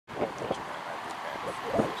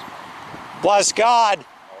Bless God.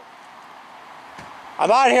 I'm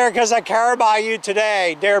out here because I care about you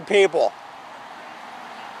today, dear people.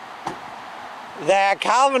 That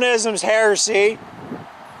Calvinism's heresy,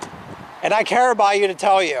 and I care about you to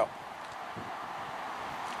tell you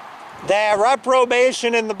that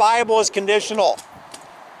reprobation in the Bible is conditional.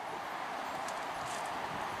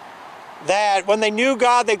 That when they knew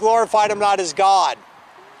God, they glorified Him not as God.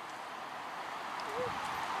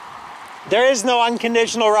 There is no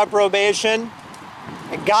unconditional reprobation.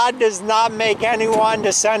 God does not make anyone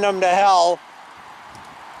to send them to hell.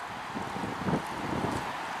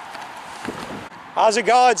 How's it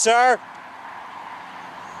going, sir?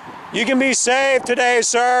 You can be saved today,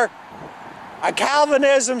 sir. A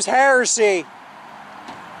Calvinism's heresy.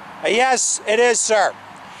 Yes, it is, sir.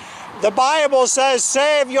 The Bible says,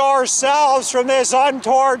 save yourselves from this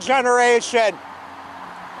untoward generation.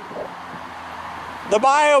 The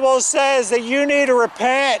Bible says that you need to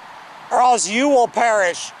repent or else you will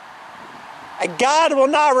perish. And God will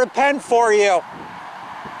not repent for you.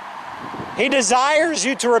 He desires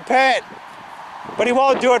you to repent, but He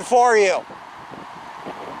won't do it for you.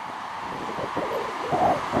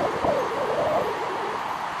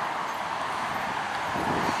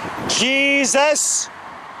 Jesus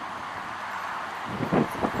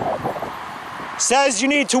says you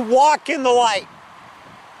need to walk in the light.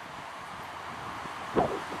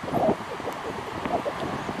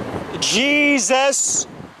 Jesus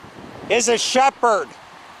is a shepherd.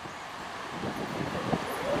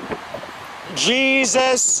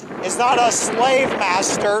 Jesus is not a slave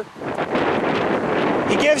master.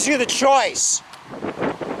 He gives you the choice.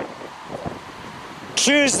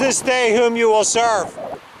 Choose this day whom you will serve.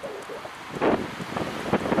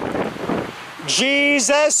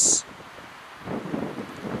 Jesus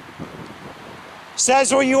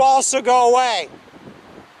says, will you also go away?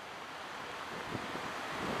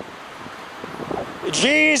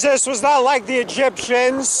 Jesus was not like the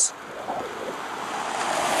Egyptians,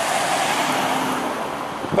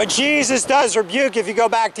 but Jesus does rebuke if you go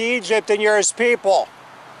back to Egypt and you're His people.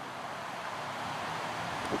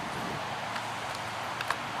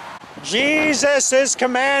 Jesus is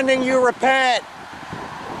commanding you repent.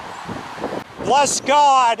 Bless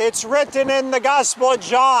God, it's written in the Gospel of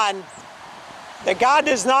John that God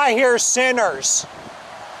does not hear sinners.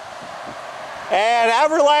 And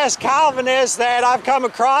every last Calvinist that I've come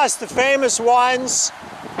across, the famous ones,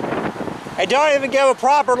 they don't even give a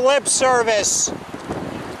proper lip service.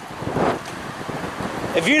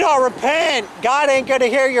 If you don't repent, God ain't going to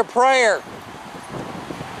hear your prayer.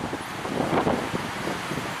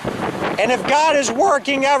 And if God is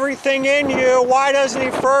working everything in you, why doesn't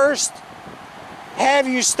He first have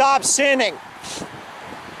you stop sinning?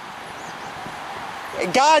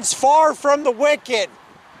 God's far from the wicked,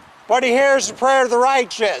 but He hears the prayer of the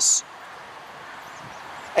righteous.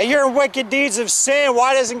 And you're in wicked deeds of sin.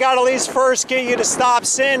 Why doesn't God at least first get you to stop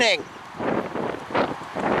sinning?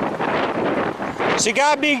 So you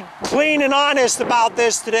got to be clean and honest about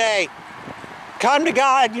this today. Come to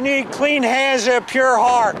God. You need clean hands and a pure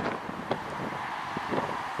heart.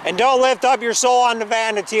 And don't lift up your soul unto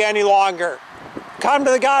vanity any longer. Come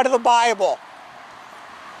to the God of the Bible.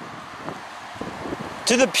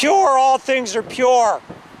 To the pure, all things are pure.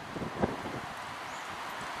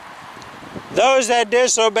 Those that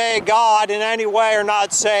disobey God in any way are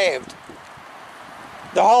not saved.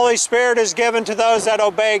 The Holy Spirit is given to those that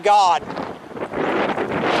obey God.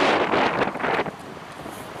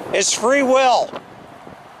 It's free will.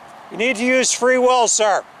 You need to use free will,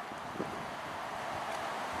 sir.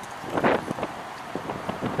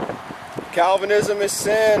 Calvinism is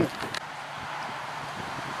sin.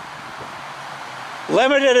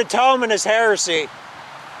 Limited atonement is heresy.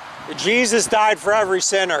 Jesus died for every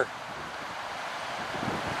sinner.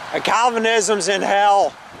 And Calvinism's in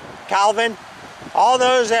hell. Calvin, all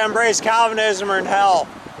those that embrace Calvinism are in hell.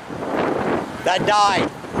 That died.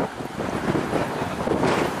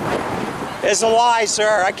 It's a lie,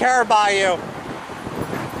 sir. I care about you.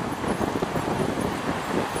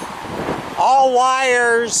 All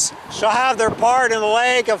liars shall have their part in the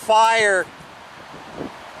lake of fire.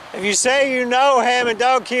 If you say you know Him and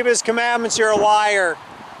don't keep His commandments, you're a liar.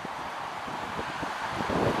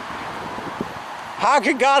 How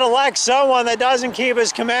could God elect someone that doesn't keep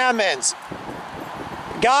His commandments?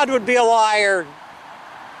 God would be a liar.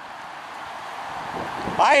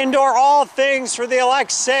 I endure all things for the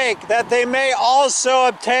elect's sake, that they may also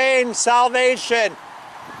obtain salvation.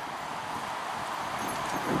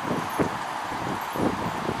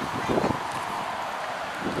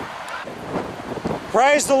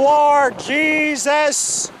 Praise the Lord.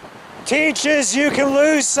 Jesus teaches you can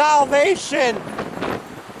lose salvation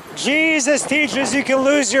Jesus teaches you can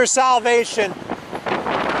lose your salvation.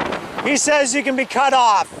 He says you can be cut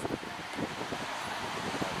off.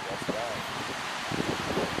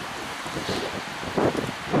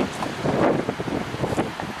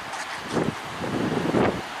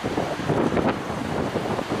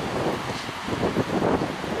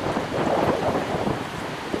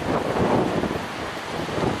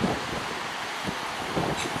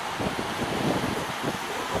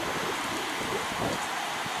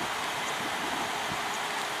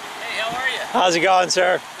 How's it going,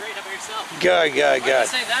 sir? Great, how about yourself? Good, good, Why good. did you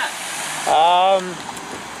say that?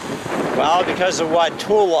 Well, because of what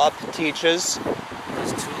Tulip teaches.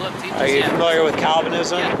 Does Tulip teach? Are you familiar with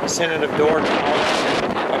Calvinism? Yeah. Synod of Dort?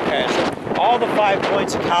 Okay, so all the 5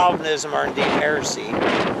 points of Calvinism are indeed heresy,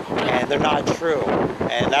 and they're not true.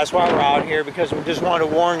 And that's why we're out here, because we just want to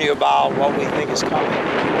warn you about what we think is coming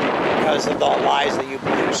because of the lies that you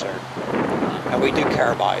believe, sir. And we do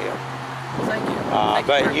care about you. Well, thank you.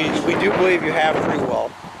 But we do believe you have free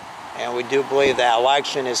will, and we do believe that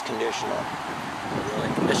election is conditional.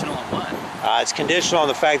 Really? Conditional on what? It's conditional on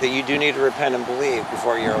the fact that you do need to repent and believe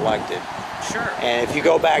before you're elected. Sure. And if you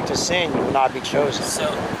go back to sin, you will not be chosen. So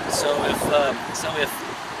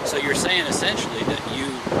you're saying essentially that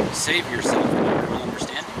you save yourself in your own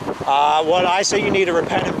understanding? What I say, you need to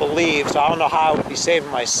repent and believe. So I don't know how I would be saving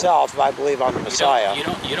myself if I believe on the Messiah. You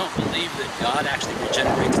don't believe that God actually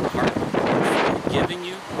regenerates the heart, giving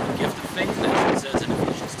you the gift of faith, as it says in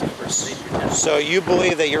Ephesians 2, verse 8 through 10. So you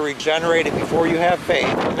believe that you're regenerated before you have faith,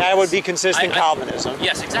 and that would be consistent Calvinism.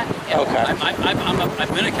 Yes, exactly. Yeah. Okay. I've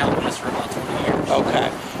been a Calvinist for about 20 years.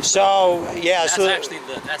 Okay. So yeah.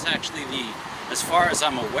 That's actually the as far as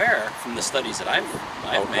I'm aware from the studies that I've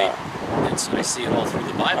made. I see it all through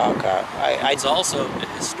the Bible. Okay. It's also a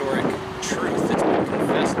historic truth that's been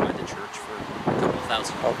confessed by the church for a couple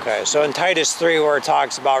thousand years. Okay, so in Titus 3, where it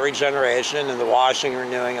talks about regeneration and the washing and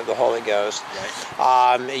renewing of the Holy Ghost,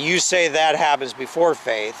 right. You say that happens before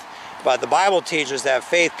faith, but the Bible teaches that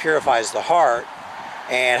faith purifies the heart.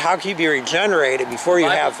 And how can you be regenerated before you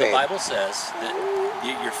have faith? The Bible says that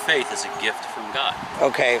your faith is a gift from God.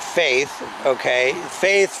 Okay, faith. Okay,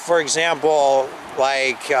 faith, for example,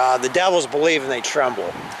 like the devils believe and they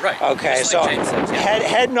tremble. Right. Okay, Just so like James says, yeah.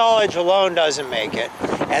 head knowledge alone doesn't make it.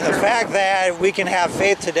 And the fact that we can have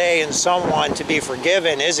faith today in someone to be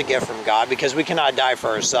forgiven is a gift from God, because we cannot die for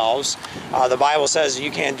ourselves. The Bible says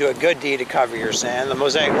you can't do a good deed to cover your sin. The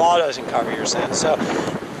Mosaic Law doesn't cover your sin. So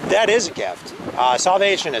that is a gift.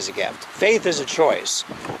 Salvation is a gift. Faith is a choice.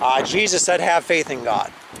 Jesus said, have faith in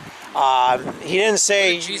God. He didn't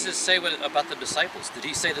say... What did Jesus say about the disciples? Did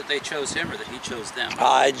he say that they chose him or that he chose them?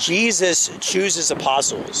 Jesus chooses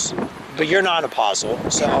apostles, but you're not an apostle,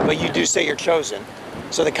 but you do say you're chosen.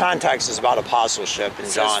 So the context is about apostleship in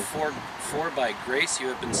John. For by grace you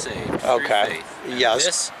have been saved through faith. And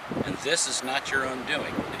Yes. This is not your own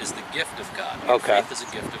doing. It is the gift of God. Okay. Faith is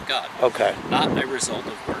a gift of God. Okay. Not a result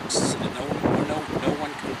of works. So that no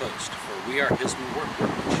one can boast, for we are his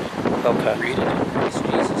workmanship. Okay. Created in Christ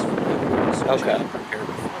Jesus for good works, which Okay. God prepared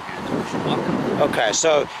beforehand that we should walk in them. Okay,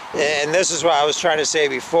 so, and this is what I was trying to say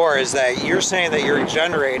before, is that you're saying that you're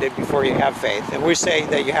regenerated before you have faith, and we say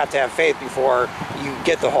that you have to have faith before you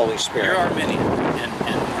get the Holy Spirit. You're Arminian and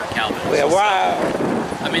we're Calvinist. Yeah,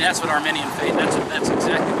 well, I mean, that's what Arminian faith, that's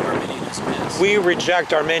exactly what Arminianism is. we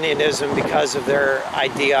reject Arminianism because of their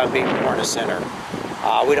idea of being born a sinner.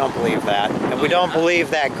 We don't believe that. And we don't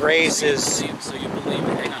believe that grace is... So you believe,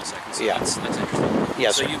 hang on a second, so Yeah. that's interesting.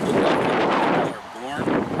 Yes, So sir. you believe that people are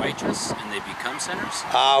born righteous and they become sinners?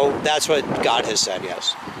 That's what God has said,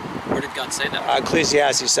 yes. Where did God say that?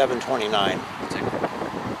 Ecclesiastes 7:29. Take it.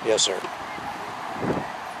 Yes, sir.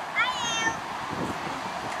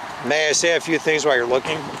 May I say a few things while you're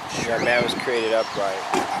looking? Sure, man was created upright.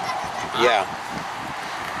 Yeah.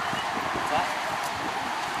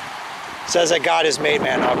 It says that God has made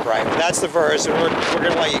man upright. That's the verse, and we're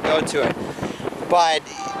going to let you go to it. But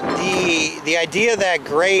the idea that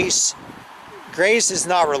grace is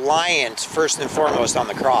not reliant first and foremost on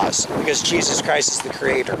the cross, because Jesus Christ is the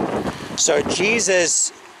creator. So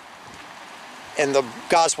Jesus, in the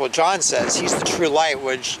Gospel of John, says he's the true light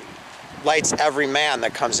which lights every man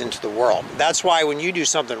that comes into the world. That's why when you do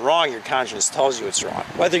something wrong, your conscience tells you it's wrong,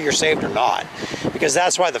 whether you're saved or not. Because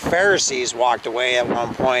that's why the Pharisees walked away at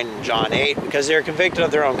one point in John 8, because they were convicted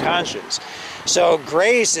of their own conscience. So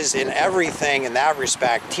grace is in everything in that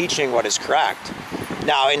respect, teaching what is correct.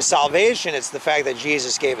 Now, in salvation, it's the fact that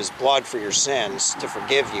Jesus gave his blood for your sins to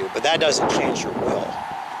forgive you, but that doesn't change your will.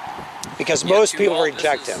 Because most people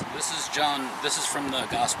reject him. This is John. This is from the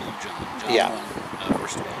Gospel of John. John 1,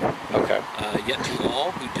 verse 12. Okay. Yet to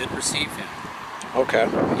all who did receive him, Okay.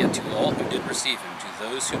 Yet to all who did receive him, to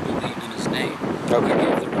those who believed in his name, Okay. he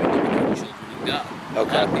gave the right to become children of God.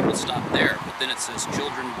 Okay. A lot of people stop there, but then it says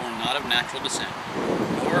children born not of natural descent,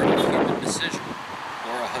 nor of human decision,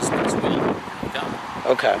 or a husband's will, born of God.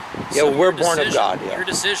 Okay. Yeah, So we're your born of decision- God. Yeah. Your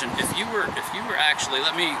decision, if you were actually,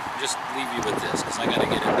 let me just leave you with this, because I got to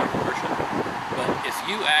get into worship. But if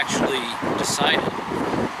you actually decided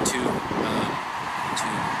to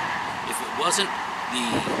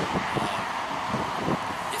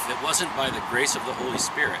if it wasn't by the grace of the Holy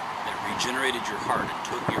Spirit that regenerated your heart and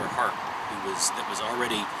took your heart, that was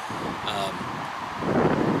already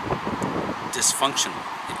dysfunctional.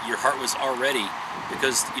 Your heart was already,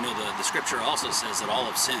 because the scripture also says that all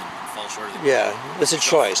have sinned and fall short of the glory. Yeah, it's a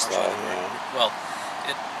choice, though. Yeah. Well,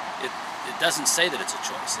 it doesn't say that it's a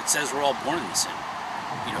choice. It says we're all born into sin.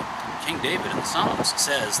 King David in the Psalms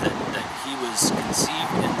says that he was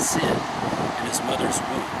conceived in sin in his mother's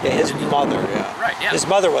womb. Yeah, his mother. Yeah. Right. Yeah. His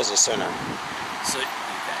mother was a sinner. So, okay,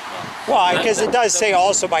 well, because it does say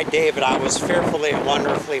also by David, I was fearfully and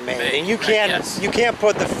wonderfully made. And you can't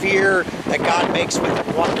put the fear that God makes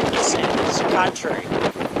with wonder in sin. It's contrary.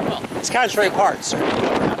 Well, it's contrary parts, sir.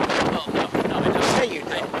 Well, no, I don't. Yeah, you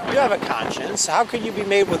do. You have a conscience. How could you be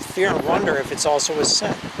made with fear and wonder if it's also a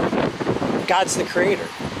sin? God's the creator.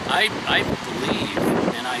 I believe,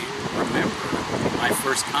 and I remember my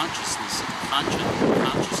first consciousness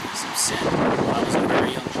of sin when I was a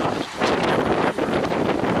very young child. I remember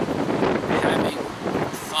having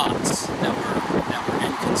thoughts that were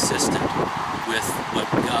inconsistent with what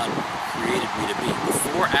God created me to be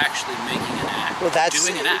before actually making an act,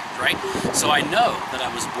 doing an act, right? So I know that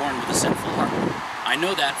I was born with a sinful heart. I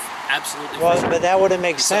know that absolutely. Well, but that wouldn't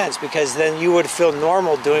make sense, because then you would feel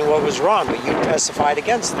normal doing what was wrong, but you testified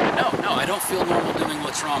against it. No, I don't feel normal doing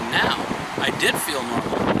what's wrong now. I did feel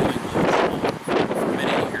normal doing what was wrong for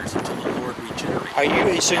many years until the Lord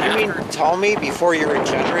regenerated. So you mean tell me before you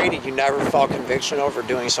regenerated you never felt conviction over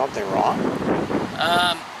doing something wrong?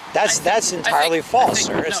 That's entirely false,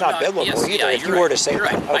 sir. It's not biblical either. If you were to say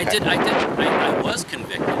that, okay. I was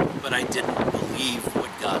convicted, but I didn't believe what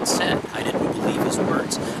God said. I didn't believe His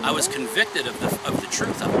words. I was convicted of the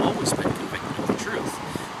truth. I've always been convicted of the truth,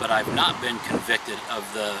 but I've not been convicted of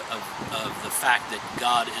the fact that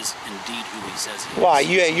God is indeed who He says He is. Well,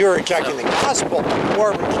 you're rejecting the gospel,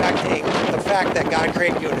 or rejecting the fact that God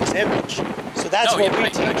created you in His image. So that's what we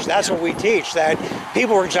teach. That's what we teach, that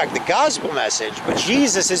people reject the gospel message, but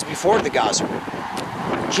Jesus is before the gospel.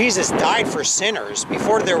 Jesus died for sinners.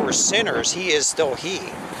 Before there were sinners, He is still He.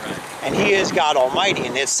 And He is God Almighty.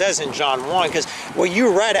 And it says in John 1, because what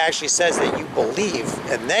you read actually says that you believe,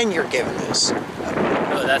 and then you're given this.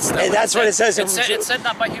 No, that's what it says. It said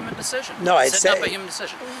not by human decision. No, it said not by human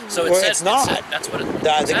decision. So well, it's not. That's what it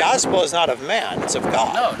the gospel is not of man, it's of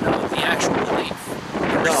God. No, the actual belief.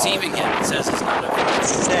 Receiving Him, it says, is not of man. It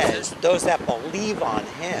says those that believe on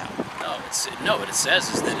Him. What it says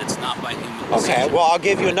is that it's not by human decision. Okay, well, I'll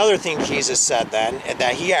give you another thing Jesus said then,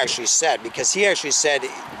 that He actually said, because He actually said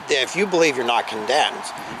that if you believe, you're not condemned.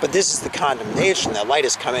 But this is the condemnation, that light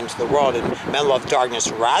has come into the world, and men love darkness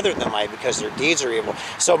rather than light because their deeds are evil.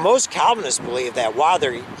 So most Calvinists believe that while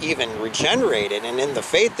they're even regenerated and in the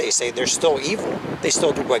faith, they say they're still evil. They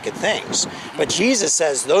still do wicked things. But Jesus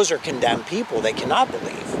says those are condemned people. They cannot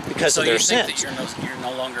believe because of their sins. So you think that you're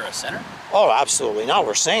no longer a sinner? Oh, absolutely not.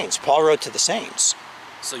 We're saints. Paul wrote to the saints.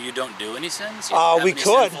 So you don't do any sins? You don't have we any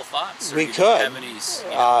could. Sinful thoughts, we you could. Don't have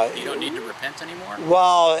any, you don't need to repent anymore?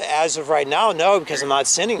 Well, as of right now, no, because I'm not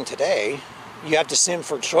sinning today. You have to sin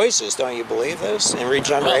for choices, don't you believe this? In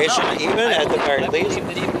regeneration, I the very least. I believe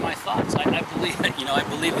that even my thoughts. I believe that I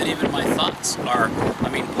believe that even my thoughts are. I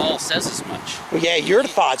mean, Paul says as much. Well, yeah, your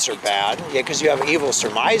thoughts are bad. Yeah, because you have evil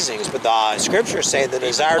surmisings. But the scriptures say the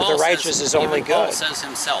desire of the righteous is only good. Paul says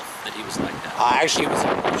himself that he was like that. Actually,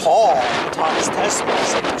 Paul taught his testimony. He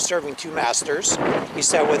said he was serving two masters. He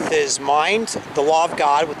said with his mind, the law of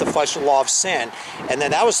God, with the flesh, the law of sin. And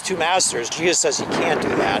then that was two masters. Jesus says you can't do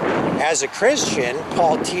that. As a Christian,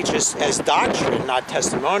 Paul teaches as doctrine, not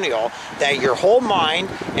testimonial, that your whole mind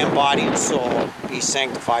and body and soul be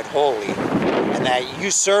sanctified holy, and that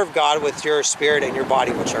you serve God with your spirit and your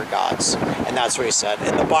body, which are God's. And that's what he said.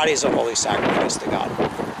 And the body is a holy sacrifice to God.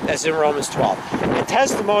 That's in Romans 12. A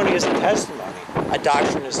testimony is a testimony. A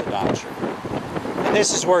doctrine is a doctrine. And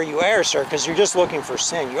this is where you err, sir, because you're just looking for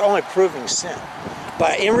sin. You're only proving sin.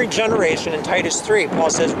 But in regeneration, in Titus 3, Paul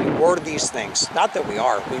says we were these things. Not that we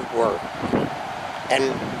are, we were.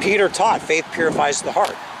 And Peter taught faith purifies the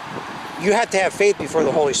heart. You have to have faith before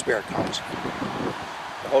the Holy Spirit comes.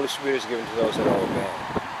 The Holy Spirit is given to those that are obeying.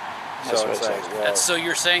 That's So what it's it like, says. well, So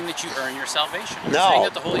you're saying that you earn your salvation. You're No. saying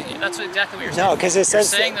that the Holy, that's exactly what you're saying. No, because it You're says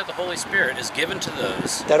saying that the Holy Spirit is given to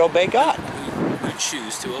those that obey God. who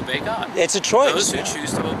choose to obey God. It's a choice. Those who yeah.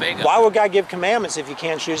 choose to obey God. Why would God give commandments if you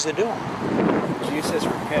can't choose to do them? Jesus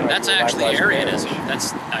repent. That's or you will actually likewise Arianism. perish.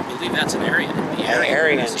 That's, I believe that's an Arian. The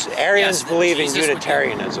Arians Yes, that believe in Jesus would give-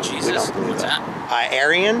 Unitarianism. We Jesus, don't believe what's that. that?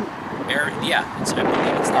 Arian? Yeah, I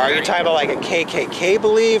believe it's the Are you Arian. talking about like a KKK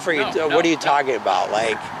belief, or No, what are you no. talking about?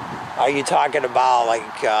 Like, are you talking about like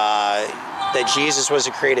that Jesus was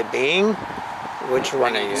a created being? Which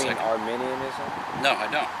one are You you? mean Arminianism? No, I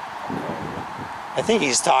don't. I think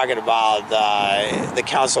he's talking about the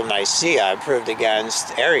Council of Nicaea approved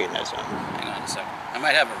against Arianism. Hang on a second. I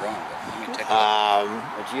might have it wrong, but let me take a look.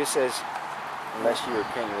 But Jesus says, unless you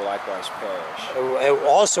repent, you will likewise perish.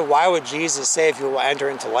 Also, why would Jesus say, if you will enter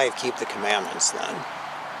into life, keep the commandments then?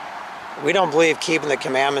 We don't believe keeping the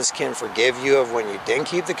commandments can forgive you of when you didn't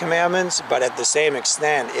keep the commandments, but at the same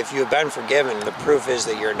extent, if you've been forgiven, the proof is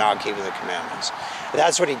that you're not keeping the commandments.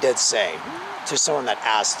 That's what he did say to someone that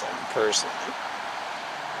asked him personally.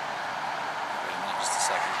 Wait a minute, just a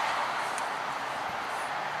second.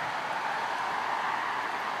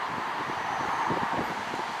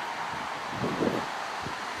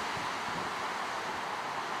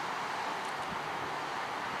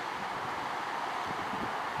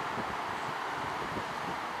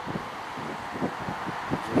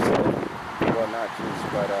 Well, not Jesus,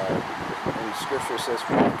 but in the scripture it says,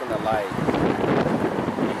 walk in the light.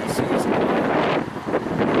 And see his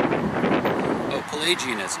Oh,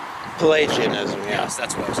 Pelagianism. Pelagianism, yeah. Yes,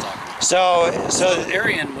 that's what I was talking about. So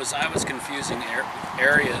Arian was, I was confusing,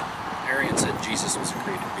 Arian said Jesus was a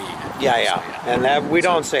created being. yeah. And that we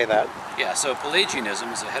don't say that. Yeah, so Pelagianism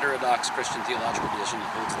is a heterodox Christian theological position that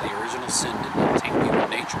holds that the original sin did not taint human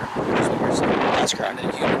nature, which is what you're saying. That's correct.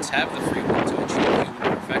 And that humans have the free will to achieve human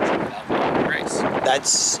perfection without divine grace.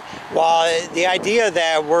 The idea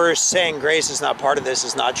that we're saying grace is not part of this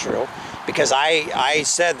is not true, because I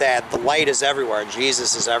said that the light is everywhere,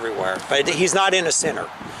 Jesus is everywhere, but he's not in a sinner.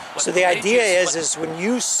 So the idea is when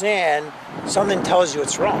you sin, something tells you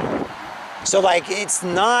it's wrong. So like, it's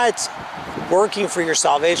not working for your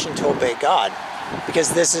salvation to obey God,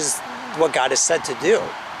 because this is what God has said to do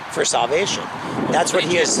for salvation. That's what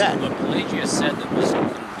he has said. What Pelagius said that was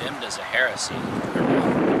condemned as a heresy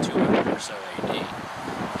around 200 or so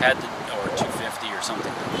AD, or 250 or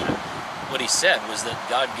something like that. What he said was that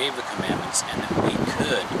God gave the commandments and that we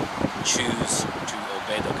could choose to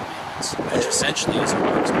obey the commandments, which essentially is a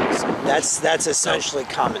works-based salvation. That's essentially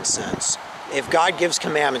common sense. If God gives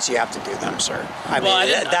commandments, you have to do them, sir. I'm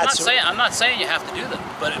not saying you have to do them,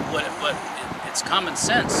 but it's common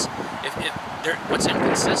sense. What's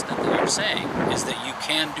inconsistent that you're saying is that you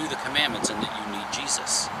can do the commandments and that you need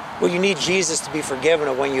Jesus. Well, you need Jesus to be forgiven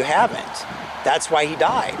of when you haven't. That's why he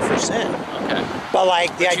died, for sin. Okay. But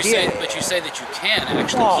like the idea... But you say that you can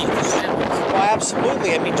actually Well, keep the commandments. well,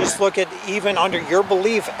 absolutely. I mean, just look at, even under your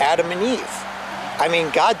belief, Adam and Eve. I mean,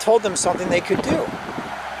 God told them something they could do.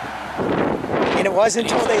 And it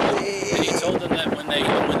wasn't until And he told them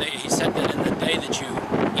that he said that in the day that you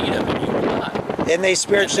eat of it, you will die. And they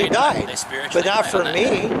spiritually died. They spiritually but not died for on that me.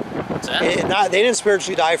 day. What's that? They didn't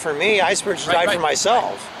spiritually die for me. I spiritually died Right, for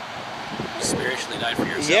myself. You spiritually died for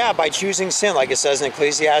yourself. Yeah, by choosing sin, like it says in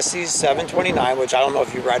Ecclesiastes 7:29, which I don't know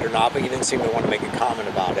if you read or not, but you didn't seem to want to make a comment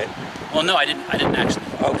about it. Well, no, I didn't actually.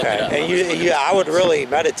 Look it Okay, up. and I would really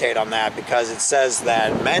meditate on that, because it says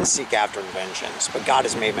that men seek after vengeance, but God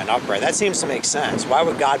has made men upright. That seems to make sense. Why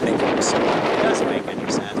would God make any sense? It doesn't make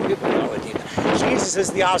any sense. People know it. Jesus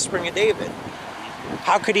is the offspring of David.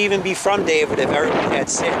 How could he even be from David if everyone had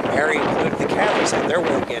sinned? Mary included. The Catholics had their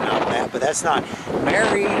way of getting out of that, but that's not.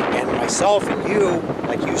 Mary and myself and you,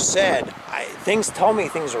 like you said, things tell me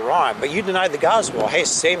things are wrong, but you denied the gospel. Hey,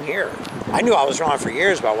 same here. I knew I was wrong for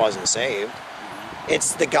years, but I wasn't saved.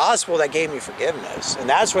 It's the gospel that gave me forgiveness, and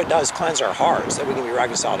that's what does cleanse our hearts, that we can be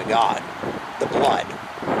reconciled to God, the blood.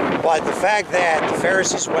 But the fact that the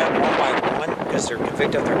Pharisees went one by one because they're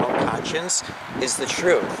convicted of their own conscience is the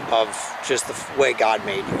truth of just the way God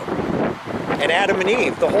made you. And Adam and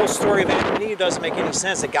Eve, the whole story of Adam and Eve doesn't make any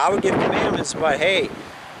sense. That God would give commandments, but hey,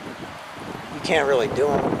 you can't really do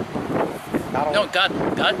them. No,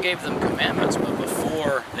 God gave them commandments, but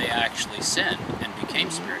before they actually sinned and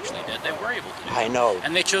became spiritually dead, they were able to do it. I know.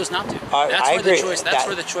 And they chose not to. I agree. That's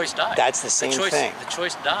where the choice died. That's the same thing. The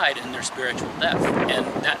choice died in their spiritual death, and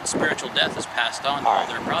that spiritual death is passed on to all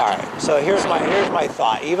their All progeny. right. So here's my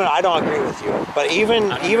thought. Even I don't agree with you, but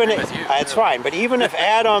even agree with you. It's fine. But even if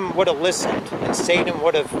Adam would have listened and Satan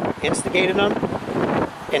would have instigated him,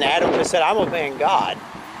 and Adam would have said, "I'm obeying God,"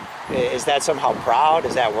 Is that somehow proud?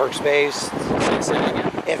 Is that works-based? Say that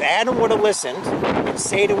again. If Adam would have listened, and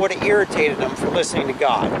Satan would have irritated him for listening to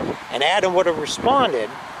God, and Adam would have responded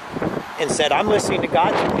and said, I'm listening to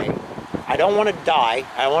God today. I don't want to die.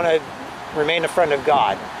 I want to remain a friend of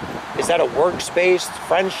God. Is that a works-based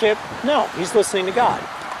friendship? No, he's listening to God.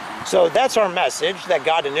 So that's our message that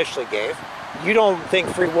God initially gave. You don't think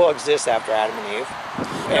free will exists after Adam and Eve?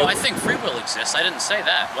 No, I think free will exists. I didn't say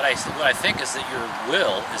that. What I think is that your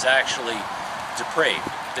will is actually depraved.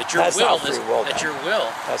 That your That's will not free is will, that then. your will.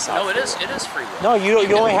 That's not no, it free is. will. It is free will. No, you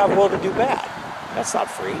can- only have will to do bad. That's not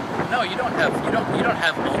free. No, you don't have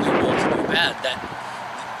only will to do bad. That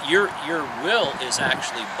your will is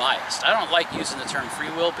actually biased. I don't like using the term free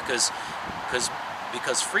will because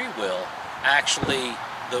free will actually,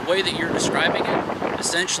 the way that you're describing it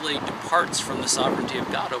essentially departs from the sovereignty of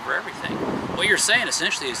God over everything. What you're saying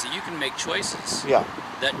essentially is that you can make choices Yeah.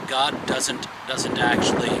 that God doesn't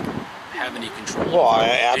actually have any control over.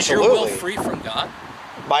 Well, Is your will absolutely. free from God?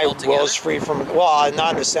 My altogether? will is free from, well,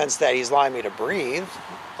 not in the sense that he's allowing me to breathe.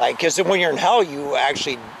 Like, because when you're in hell, you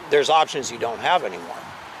actually, there's options you don't have anymore.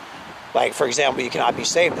 Like, for example, you cannot be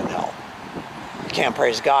saved in hell. You can't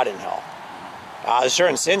praise God in hell. There's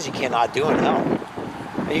certain sins you cannot do in hell.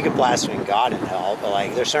 You can blaspheme God in hell, but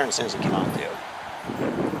like, there's certain sins you cannot do.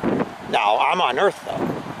 Now, I'm on earth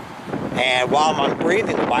though. And while I'm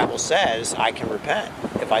breathing, the Bible says I can repent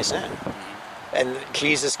if I sin. And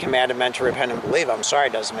Jesus commanded men to repent and believe. I'm sorry,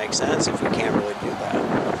 it doesn't make sense if you can't really do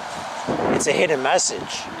that. It's a hidden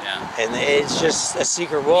message. Yeah. And it's just a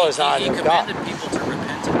secret will is not He of God. commanded people to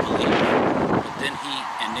repent and believe, but then he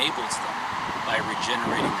enables them by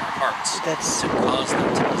regenerating their hearts That's- to cause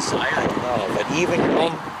them to desire I to know, believe.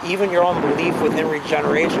 but even your own belief within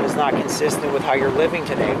regeneration is not consistent with how you're living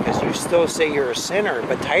today, because you still say you're a sinner.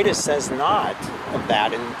 But Titus says not of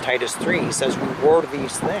that in Titus 3. He says we were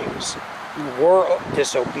these things. We were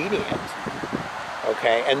disobedient.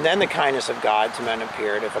 Okay, and then the kindness of God to men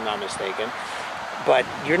appeared, if I'm not mistaken. But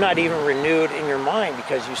you're not even renewed in your mind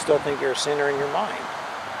because you still think you're a sinner in your mind.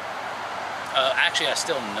 Actually, I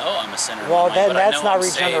still know I'm a sinner. in Well, my mind, then but I that's know not I'm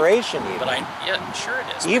saved. regeneration even. But yeah, sure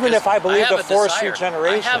it is. Even because if I believe have the a forced desire-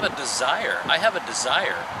 regeneration. I have a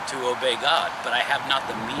desire to obey God, but I have not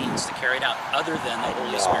the means to carry it out, other than the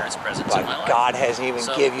Holy No, Spirit's presence but in my life. God hasn't even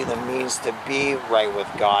So- give you the means to be right with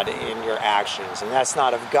God in your actions, and that's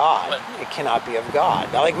not of God. But- It cannot be of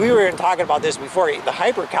God. Now, like we were talking about this before, the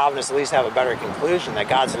hyper-Calvinists at least have a better conclusion that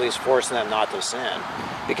God's at least forcing them not to sin.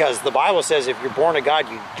 Because the Bible says if you're born of God,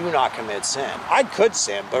 you do not commit sin. I could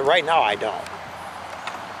sin, but right now I don't.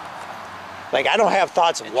 Like, I don't have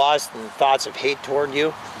thoughts of lust and thoughts of hate toward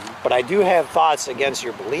you, but I do have thoughts against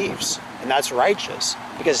your beliefs, and that's righteous.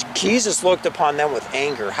 Because Jesus looked upon them with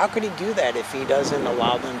anger. How could he do that if he doesn't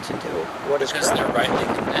allow them to do what is Because correct? they're rightly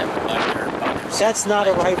condemned by their That's not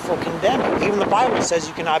a rightful condemning. Even the Bible says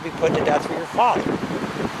you cannot be put to death for your father.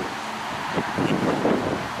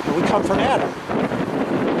 And we come from Adam.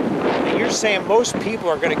 And you're saying most people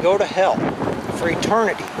are going to go to hell for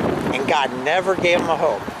eternity, and God never gave them a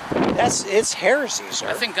hope. It's heresy, sir.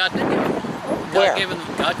 I think God did give them hope. Where?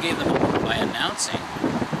 God gave them hope by announcing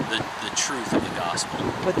the truth of the gospel.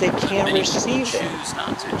 But they can't Many receive people it. choose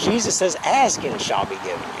not to. Jesus says, ask and it shall be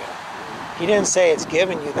given you. He didn't say it's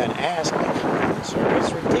given you, then ask. Sir,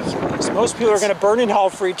 it's ridiculous. Most people are going to burn in hell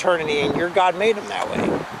for eternity, and your God made them that way.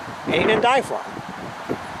 And he didn't die for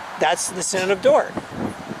them. That's the Synod of Dort.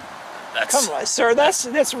 Come on, sir,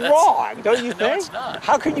 that's wrong, don't you think? No, it's not.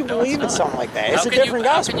 How could you No, believe in it's not. something like that? It's How a can different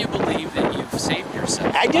you, gospel. How can you believe that you've saved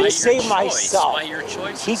yourself? I by didn't your save choice, myself. By your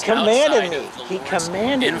choices He commanded outside me. of the He Lord's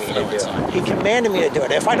commanded me to do influence on it. you. He commanded me to do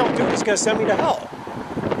it. If I don't do it, he's going to send me to hell.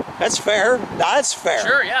 That's fair. That's fair.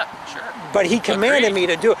 Sure, yeah, sure. But he commanded Agreed.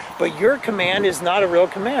 me to do it. But your command is not a real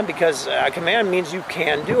command, because a command means you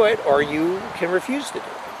can do it or you can refuse to do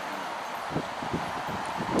it.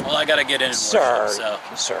 Well, I got to get in and Sir, worship,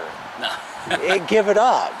 so sir, no. give it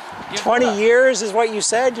up. Give 20 what up? years is what you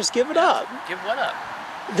said. Just give it up. Give what up?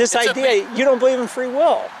 This It's a idea, you don't believe in free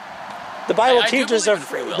will. The Bible I do teaches believe of in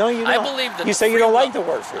free will. No, you don't. I believe that you the say you free don't will- like the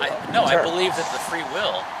word free will. I Sure. believe that the free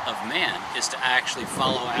will of man is to actually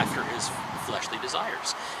follow after his fleshly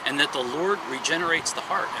desires, and that the Lord regenerates the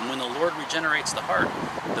heart. And when the Lord regenerates the heart,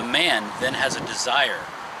 the man then has a desire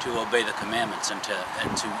to obey the commandments and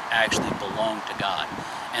to actually belong to God.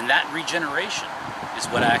 And that regeneration is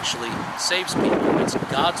what actually saves people. It's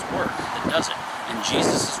God's work that does it. And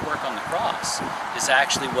Jesus' work on the cross is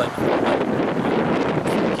actually what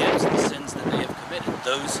forgives the sins that they have committed,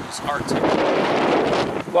 those whose hearts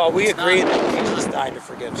are. Well, we It's agree not- that Jesus died to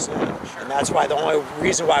forgive sin. And that's why the only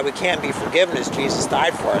reason why we can't be forgiven is Jesus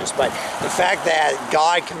died for us. But the fact that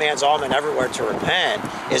God commands all men everywhere to repent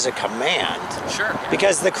is a command. Sure.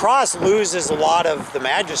 Because the cross loses a lot of the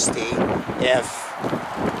majesty if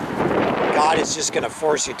God is just going to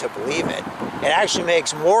force you to believe it. It actually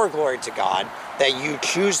makes more glory to God that you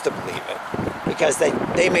choose to believe it, because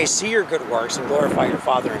they may see your good works and glorify your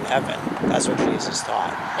Father in heaven. That's what Jesus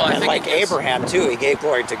taught. Well, and like Abraham too, he gave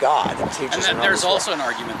glory to God. And teaches and there's also an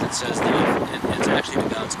argument that says that it's actually to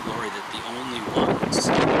God's glory that the only ones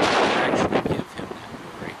who actually give him that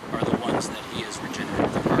glory are the ones that he has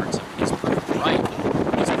regenerated their hearts. I mean, he's proved right.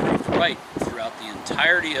 He's proved right throughout the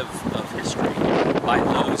entirety of history by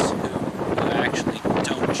those who actually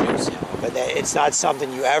don't choose him. But it's not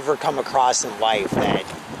something you ever come across in life, that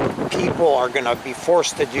people are going to be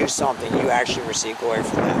forced to do something, you actually receive glory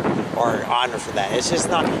for that or honor for that. It's just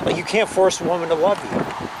not, like, you can't force a woman to love you.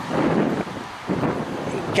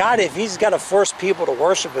 God, if he's got to force people to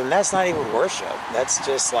worship him, that's not even worship. That's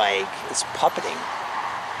just like, it's puppeting.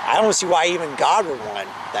 I don't see why even God would want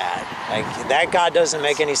that. Like, that God doesn't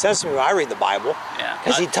make any sense to me when I read the Bible. Yeah.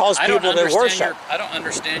 Because he tells people to worship. I don't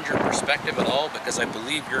understand your perspective at all, because I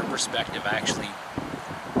believe your perspective actually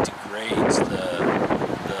degrades the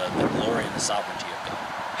glory and the sovereignty of God.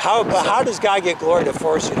 How does God get glory to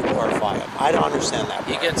force you to glorify him? I don't understand that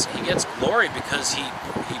part. He gets glory because he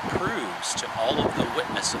proves to all of the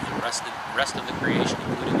witness of the rest of the creation,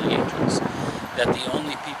 including the angels, that the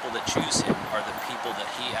only people that choose him are the people that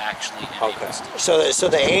he actually enables to choose. So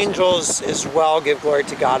the angels as well give glory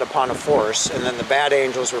to God upon a force, and then the bad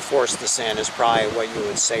angels were forced to sin is probably what you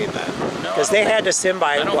would say then. Because they had to sin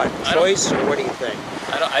by what, choice, or what do you think?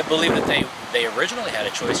 I believe that they originally had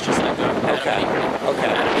a choice, just like Adam and Eve. Okay.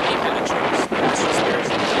 Adam and Eve had a choice.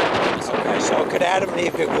 Okay, so could Adam and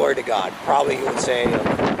Eve give glory to God? Probably you would say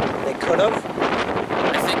they could have?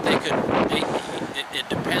 I think they could. It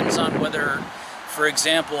depends on whether, for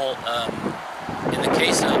example, in the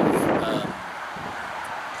case of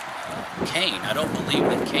Cain, I don't believe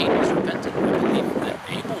that Cain was repentant. I believe that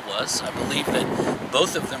Abel was. I believe that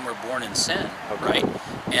both of them were born in sin, right?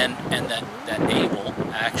 And that Abel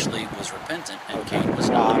actually was repentant and Cain was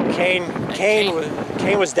not.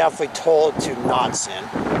 Cain was definitely told to not sin.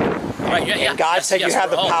 Right, yeah, and God said you have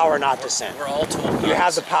the power not to sin. We're all told you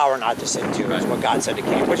have the power not to sin too, is what God said to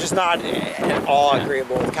Cain, which is not at all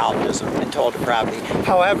agreeable with Calvinism and total depravity.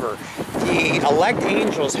 However, the elect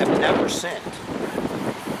angels have never sinned.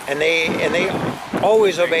 And they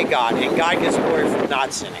always obey God, and God gets glory for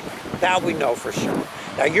not sinning. That we know for sure.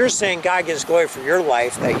 Now you're saying God gets glory for your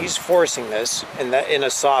life, that he's forcing this in a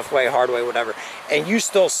soft way, hard way, whatever, and you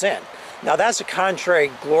still sin. Now that's a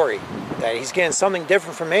contrary glory, that he's getting something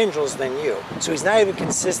different from angels than you. So he's not even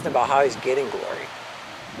consistent about how he's getting glory.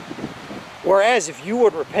 Whereas if you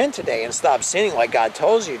would repent today and stop sinning like God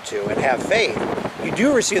tells you to and have faith, you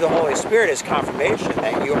do receive the Holy Spirit as confirmation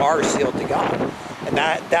that you are sealed to God. And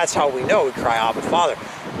that's how we know. We cry, Abba, Father.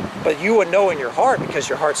 But you would know in your heart because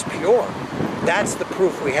your heart's pure. That's the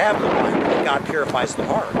proof we have in the Bible, that God purifies the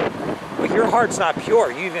heart. But your heart's not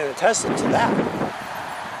pure. You even attested to that.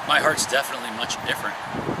 My heart's definitely much different.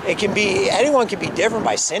 It can be, anyone can be different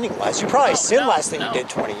by sinning less. You probably sin less than you did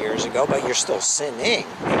 20 years ago, but you're still sinning.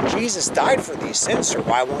 And Jesus died for these sins, so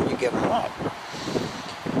why won't you give them up?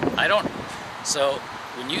 So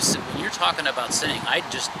when you're talking about sinning, I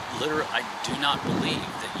do not believe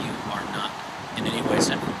that you are not in any way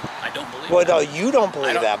sinful. I don't believe that. Well, no, you don't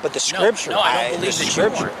believe that, but the Scripture... No, I don't believe that you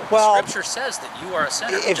are. Well, the Scripture says that you are a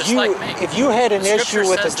sinner, just like me. If you had an issue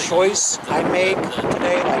with the choice I make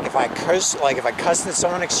today, like if I cussed at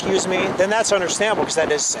someone, excuse me, then that's understandable because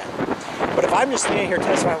that is sin. But if I'm just standing here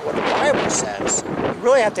testifying what the Bible says, you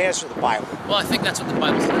really have to answer the Bible. Well, I think that's what the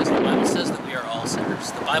Bible says. The Bible says that we are all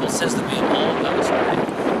sinners. The Bible says that we have all done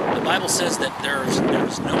right. The Bible says that there's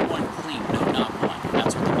no one clean, no, not one.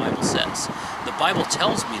 That's what the Bible says. The Bible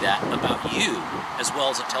tells me that about you as well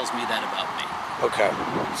as it tells me that about me. Okay.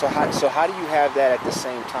 So how do you have that at the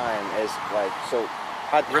same time as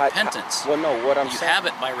repentance? Well, no. What I'm saying, saying, you have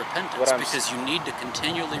it by repentance because you need to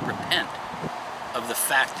continually repent of the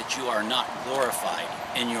fact that you are not glorified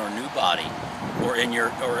in your new body or in your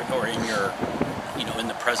in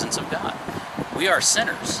the presence of God. We are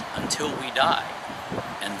sinners until we die,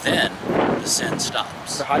 and then the sin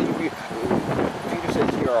stops. So how do you be? Peter says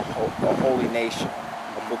you're a holy nation,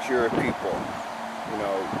 a peculiar people. You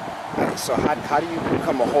know, so how do you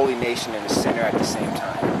become a holy nation and a sinner at the same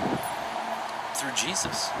time? Through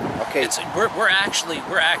Jesus. Okay. We're actually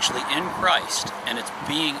in Christ, and it's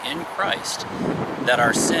being in Christ that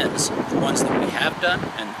our sins, the ones that we have done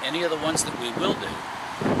and any of the ones that we will do,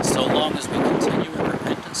 So long as we continue in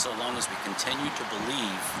repentance, so long as we continue to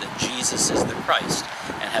believe that Jesus is the Christ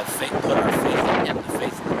and have faith, put our faith in Him,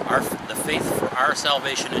 the faith for our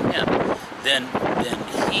salvation in Him, then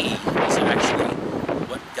He is actually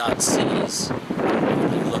what God sees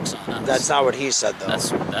when He looks on us. That's not what He said,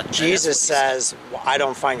 though. Jesus says, I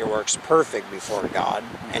don't find your works perfect before God.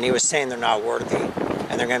 And He was saying they're not worthy,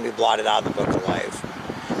 and they're going to be blotted out of the book of life.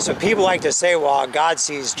 So people like to say, well, God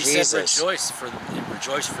sees Jesus. He said,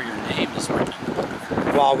 rejoice for your name is written in the book of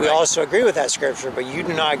life. Well, we also agree with that scripture, but you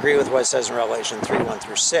do not agree with what it says in Revelation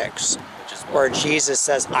 3:1-6. Where Jesus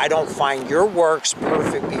says, I don't find your works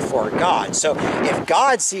perfect before God. So if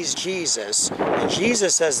God sees Jesus, and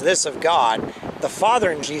Jesus says this of God, the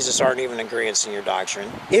Father and Jesus aren't even in agreement in your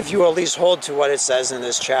doctrine, if you at least hold to what it says in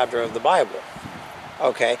this chapter of the Bible.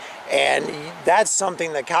 Okay? And that's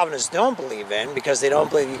something that Calvinists don't believe in, because they don't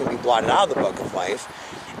believe you can be blotted out of the book of life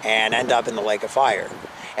and end up in the lake of fire.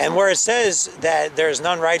 And where it says that there is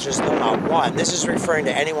none righteous, no, not one, this is referring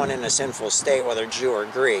to anyone in a sinful state, whether Jew or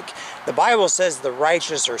Greek. The Bible says the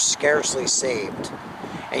righteous are scarcely saved.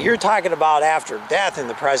 And you're talking about after death in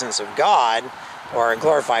the presence of God, or a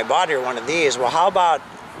glorified body, or one of these. Well, how about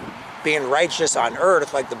being righteous on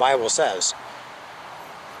earth like the Bible says?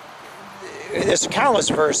 There's countless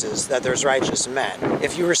verses that there's righteous men.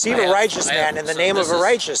 If you receive a righteous man in the name of a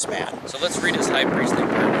righteous man. So let's read his high priestly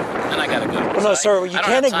prayer, and then I gotta go. Well, no, sir, you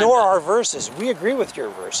can't ignore our verses. We agree with your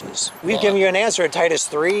verses. We've given you an answer at Titus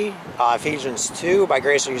 3, Ephesians 2, by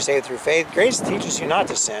grace are you saved through faith. Grace teaches you not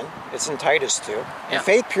to sin. It's in Titus 2. And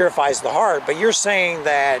faith purifies the heart, but you're saying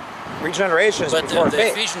that regeneration is before faith. But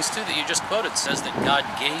the Ephesians 2 that you just quoted says that God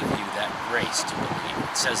gave you that grace to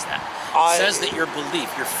believe. It says that. It says that your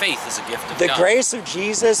belief, your faith is a gift of God. The grace of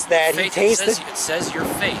Jesus that He tasted. It says your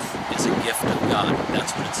faith is a gift of God.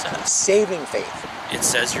 That's what it says. Saving faith. It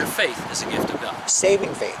says your faith is a gift of God.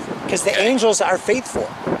 Saving faith. Because the angels are faithful.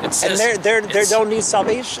 It says, and they don't need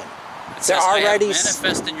salvation. They're already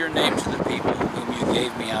manifested your name to the people whom you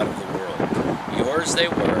gave me out of the world. Yours they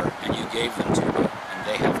were, and you gave them to me, and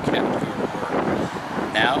they have kept your word.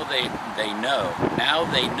 Now they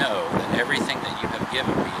know that everything that you have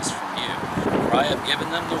given me is from you. For I have given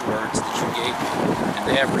them the words that you gave me, and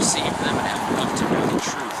they have received them and have come to know the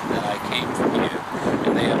truth that I came from you,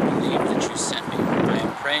 and they have believed that you sent me. I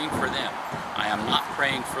am praying for them. I am not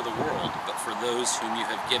praying for the world, but for those whom you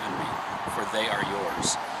have given me, for they are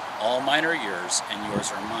yours. All mine are yours, and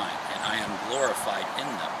yours are mine, and I am glorified in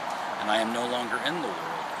them. And I am no longer in the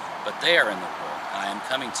world, but they are in the world, and I am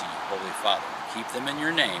coming to you, Holy Father. Keep them in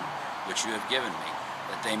your name, which you have given me,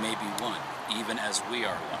 that they may be one, even as we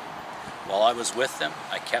are one. While I was with them,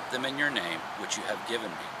 I kept them in your name, which you have given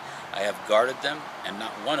me. I have guarded them, and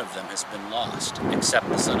not one of them has been lost, except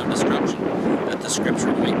the son of destruction, that the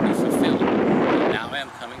scripture might be fulfilled. And now I am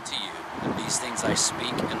coming to you, and these things I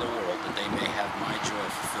speak in the world, that they may have my joy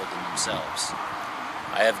fulfilled in themselves.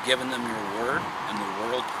 I have given them your word, and the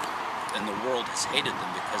world has hated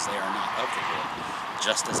them because they are not of the world,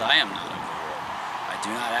 just as I am not of the world. I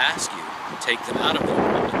do not ask you to take them out of the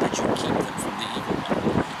world, but that you keep them from the evil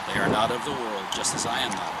one. They are not of the world, just as I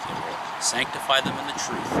am not of the world. Sanctify them in the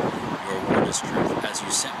truth. Your word is truth. As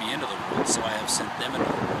you sent me into the world, so I have sent them into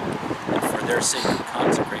the world. And for their sake I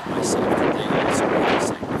consecrate myself, that they also may be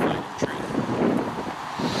sanctified in truth.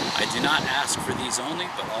 I do not ask for these only,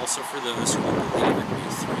 but also for those who will believe in me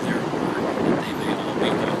through their word, that they may all be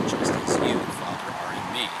one, just as you, Father, are in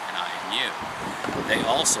me, and I in you. They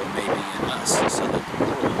also may be in us, so that the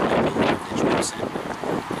world may believe that you have sent me.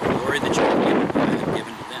 The glory that you have given me, I have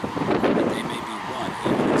given to them, that they may be one,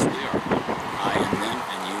 even as we are one. I in them,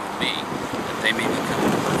 and you in me, that they may become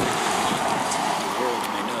perfect in one, so that the world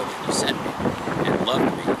may know that you sent me, and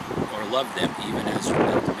loved me, or loved them even as you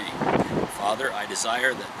loved me. Father, I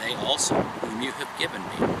desire that they also, whom you have given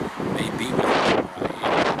me, may be with me where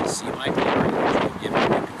I am, to see my glory which you have given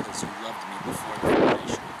me, because you loved me before the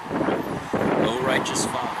foundation of the world. O righteous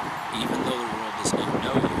Father, even though the world does not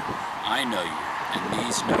know you, I know you, and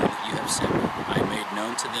these know that you have sent me. I made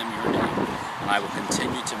known to them your name, and I will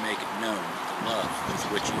continue to make it known that the love with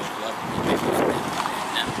which you have loved me may be in them and I in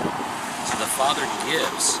them. So the Father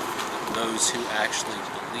gives those who actually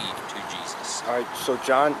believe to Jesus. All right, so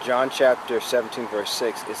John chapter 17, verse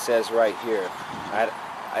 6, it says right here,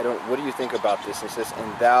 what do you think about this? It says,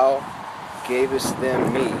 and thou gavest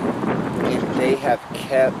them me, and they have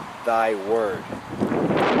kept thy word.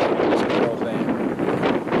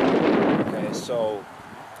 Okay, so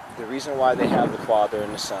the reason why they have the Father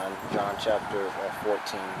and the Son, John chapter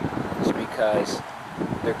 14, is because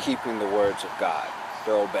they're keeping the words of God.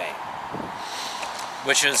 They're obeying.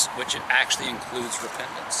 Which actually includes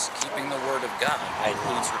repentance. Keeping the word of God I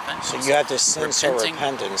includes know. repentance. So you have to sin so Repenting-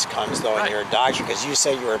 repentance comes, though, Right. in your doctrine, because you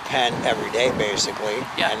say you repent every day, basically.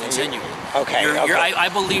 Yeah, and continually. Okay, okay. I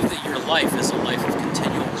believe that your life is a life of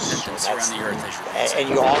continual repentance here on the earth as you're being And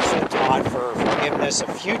you also taught for forgiveness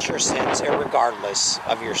of future sins, irregardless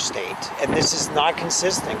of your state. And this is not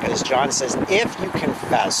consistent, because John says, if you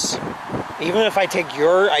confess, even if I take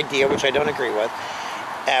your idea, which I don't agree with,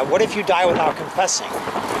 what if you die without confessing?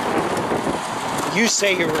 You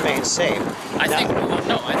say you remain saved. I think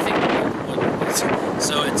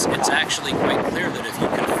so. It's actually quite clear that if you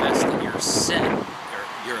confess that you're a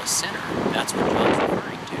sinner, that's what John's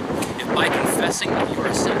referring to. If by confessing that you're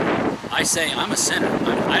a sinner, I say I'm a sinner.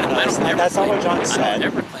 That's not what John I said. don't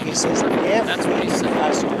ever claim He to says, be perfect. if That's what he you said.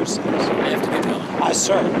 confess your sins. I have to get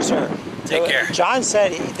going. Sir. Take care. John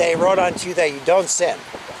said they wrote unto you that you don't sin.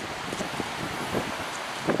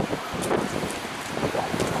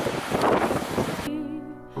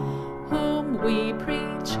 Whom we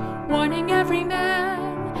preach, warning every man,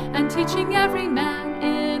 and teaching every man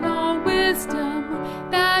in all wisdom,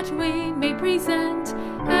 that we may present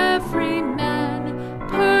every man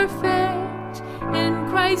perfect in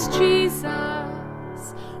Christ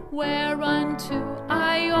Jesus, whereunto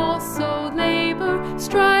I also labor,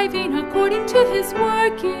 striving according to his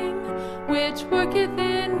working, which worketh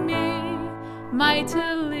in me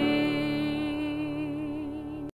mightily.